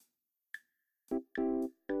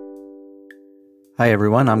Hi,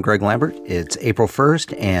 everyone. I'm Greg Lambert. It's April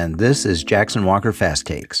 1st, and this is Jackson Walker Fast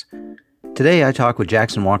Takes. Today, I talk with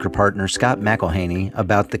Jackson Walker partner Scott McElhaney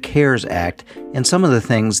about the CARES Act and some of the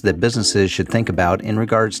things that businesses should think about in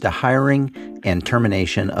regards to hiring and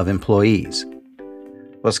termination of employees.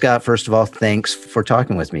 Well, Scott, first of all, thanks for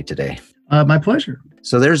talking with me today. My pleasure.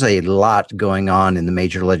 So there's a lot going on in the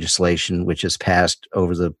major legislation which has passed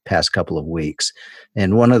over the past couple of weeks.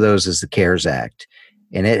 And one of those is the CARES Act.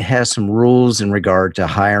 And it has some rules in regard to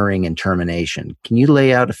hiring and termination. Can you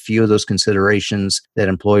lay out a few of those considerations that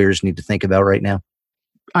employers need to think about right now?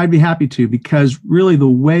 I'd be happy to, because really the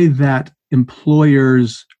way that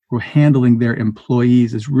employers are handling their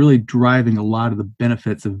employees is really driving a lot of the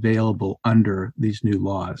benefits available under these new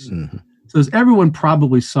laws. Mm-hmm. So as everyone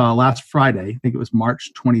probably saw last Friday, I think it was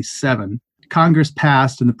March 27, Congress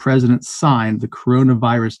passed and the president signed the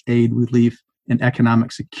Coronavirus Aid, Relief, and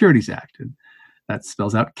Economic Securities Act. And that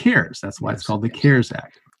spells out CARES. That's why it's called the CARES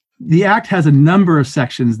Act. The Act has a number of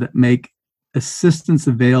sections that make assistance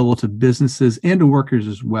available to businesses and to workers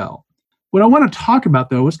as well. What I want to talk about,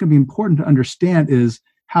 though, what's going to be important to understand is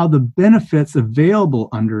how the benefits available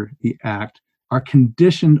under the Act are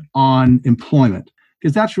conditioned on employment,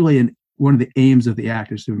 because that's really one of the aims of the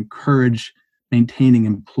Act is to encourage maintaining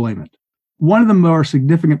employment. One of the more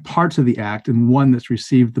significant parts of the Act, and one that's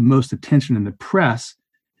received the most attention in the press,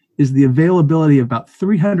 is the availability of about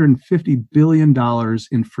 $350 billion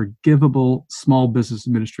in forgivable Small Business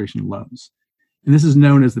Administration loans. And this is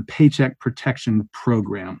known as the Paycheck Protection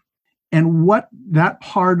Program. And what that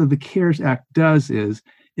part of the CARES Act does is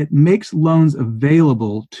it makes loans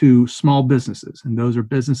available to small businesses, and those are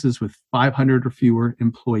businesses with 500 or fewer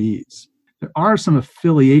employees. There are some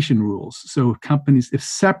affiliation rules. So if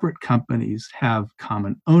separate companies have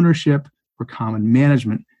common ownership or common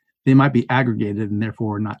management, they might be aggregated and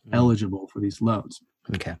therefore not eligible for these loans.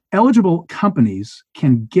 Okay. Eligible companies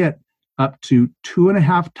can get up to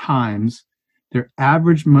 2.5 times their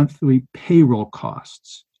average monthly payroll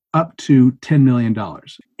costs, up to $10 million.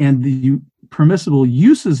 And the permissible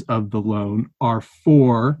uses of the loan are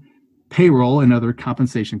for payroll and other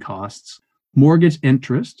compensation costs, mortgage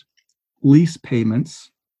interest, lease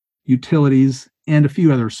payments, utilities, and a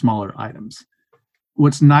few other smaller items.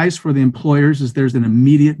 What's nice for the employers is there's an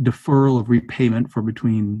immediate deferral of repayment for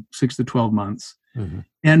between 6 to 12 months. Mm-hmm.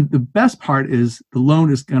 And the best part is the loan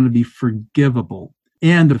is going to be forgivable.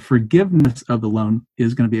 And the forgiveness of the loan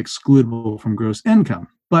is going to be excludable from gross income.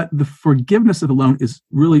 But the forgiveness of the loan is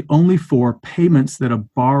really only for payments that a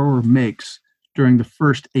borrower makes during the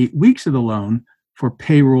first 8 weeks of the loan for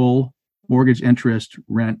payroll, mortgage interest,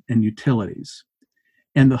 rent, and utilities.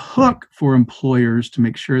 And the hook for employers to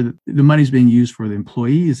make sure that the money is being used for the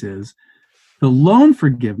employees is the loan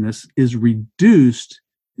forgiveness is reduced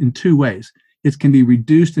in two ways. It can be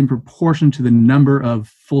reduced in proportion to the number of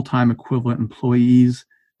full-time equivalent employees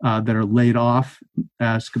that are laid off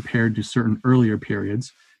as compared to certain earlier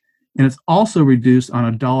periods. And it's also reduced on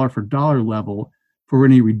a dollar-for-dollar level for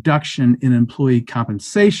any reduction in employee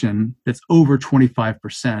compensation that's over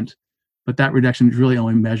 25%. But that reduction is really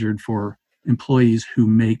only measured for employees who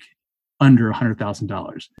make under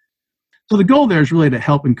 $100,000. So the goal there is really to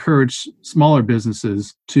help encourage smaller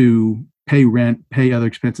businesses to pay rent, pay other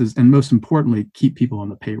expenses, and most importantly, keep people on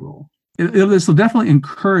the payroll. This will definitely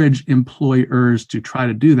encourage employers to try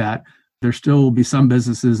to do that. There still will be some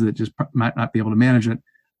businesses that just might not be able to manage it.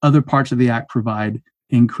 Other parts of the Act provide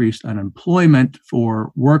increased unemployment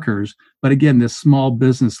for workers. But again, this small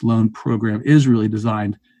business loan program is really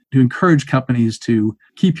designed to encourage companies to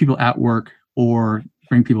keep people at work or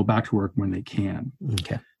bring people back to work when they can.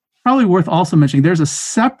 Okay. Probably worth also mentioning, there's a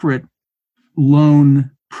separate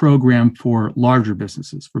loan program for larger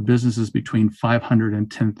businesses, for businesses between 500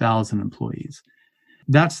 and 10,000 employees.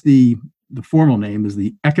 That's the formal name is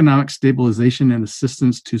the Economic Stabilization and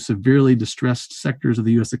Assistance to Severely Distressed Sectors of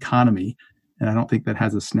the U.S. Economy. And I don't think that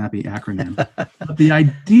has a snappy acronym. But the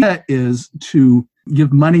idea is to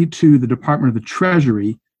give money to the Department of the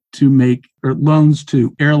Treasury to make loans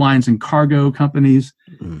to airlines and cargo companies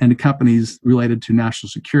and to companies related to national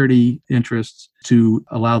security interests to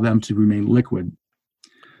allow them to remain liquid.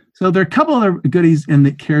 So there are a couple other goodies in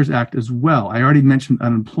the CARES Act as well. I already mentioned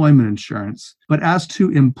unemployment insurance, but as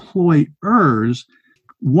to employers,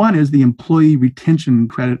 one is the employee retention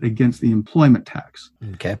credit against the employment tax.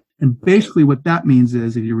 Okay. And basically what that means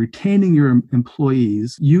is if you're retaining your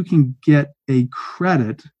employees, you can get a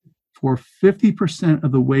credit for 50%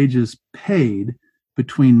 of the wages paid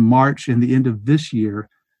between March and the end of this year,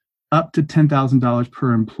 up to $10,000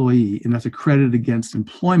 per employee. And that's a credit against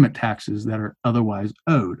employment taxes that are otherwise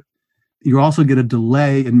owed. You also get a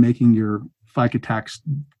delay in making your FICA tax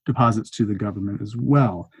deposits to the government as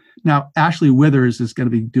well. Now, Ashley Withers is going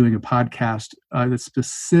to be doing a podcast that's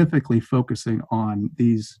specifically focusing on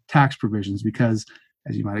these tax provisions because,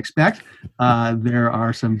 as you might expect, there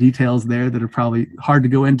are some details there that are probably hard to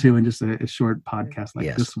go into in just a short podcast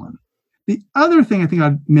like this one. The other thing I think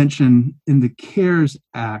I'd mention in the CARES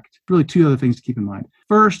Act, really two other things to keep in mind.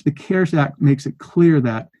 First, the CARES Act makes it clear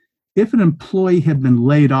that if an employee had been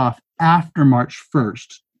laid off after March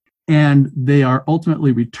 1st and they are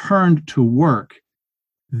ultimately returned to work,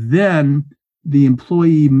 then the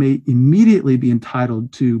employee may immediately be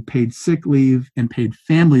entitled to paid sick leave and paid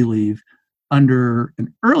family leave under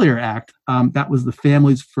an earlier act. That was the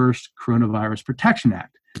Families First Coronavirus Protection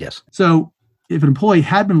Act. Yes. So if an employee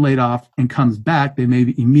had been laid off and comes back, they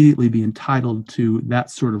may immediately be entitled to that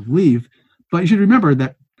sort of leave. But you should remember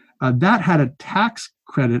that that had a tax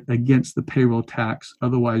credit against the payroll tax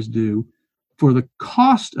otherwise due for the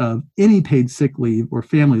cost of any paid sick leave or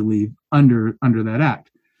family leave under that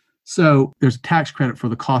act. So there's a tax credit for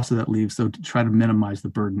the cost of that leave, so to try to minimize the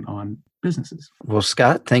burden on businesses. Well,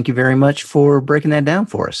 Scott, thank you very much for breaking that down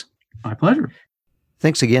for us. My pleasure.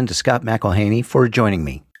 Thanks again to Scott McElhaney for joining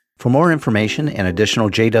me. For more information and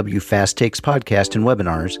additional JW Fast Takes podcast and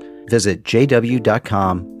webinars, visit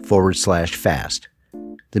jw.com/fast.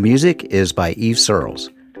 The music is by Eve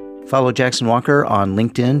Searles. Follow Jackson Walker on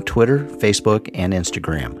LinkedIn, Twitter, Facebook, and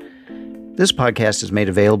Instagram. This podcast is made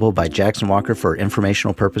available by Jackson Walker for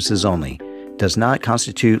informational purposes only, does not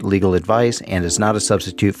constitute legal advice, and is not a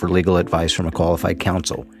substitute for legal advice from a qualified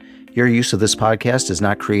counsel. Your use of this podcast does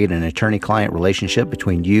not create an attorney-client relationship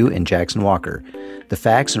between you and Jackson Walker. The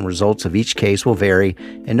facts and results of each case will vary,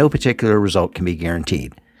 and no particular result can be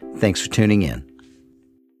guaranteed. Thanks for tuning in.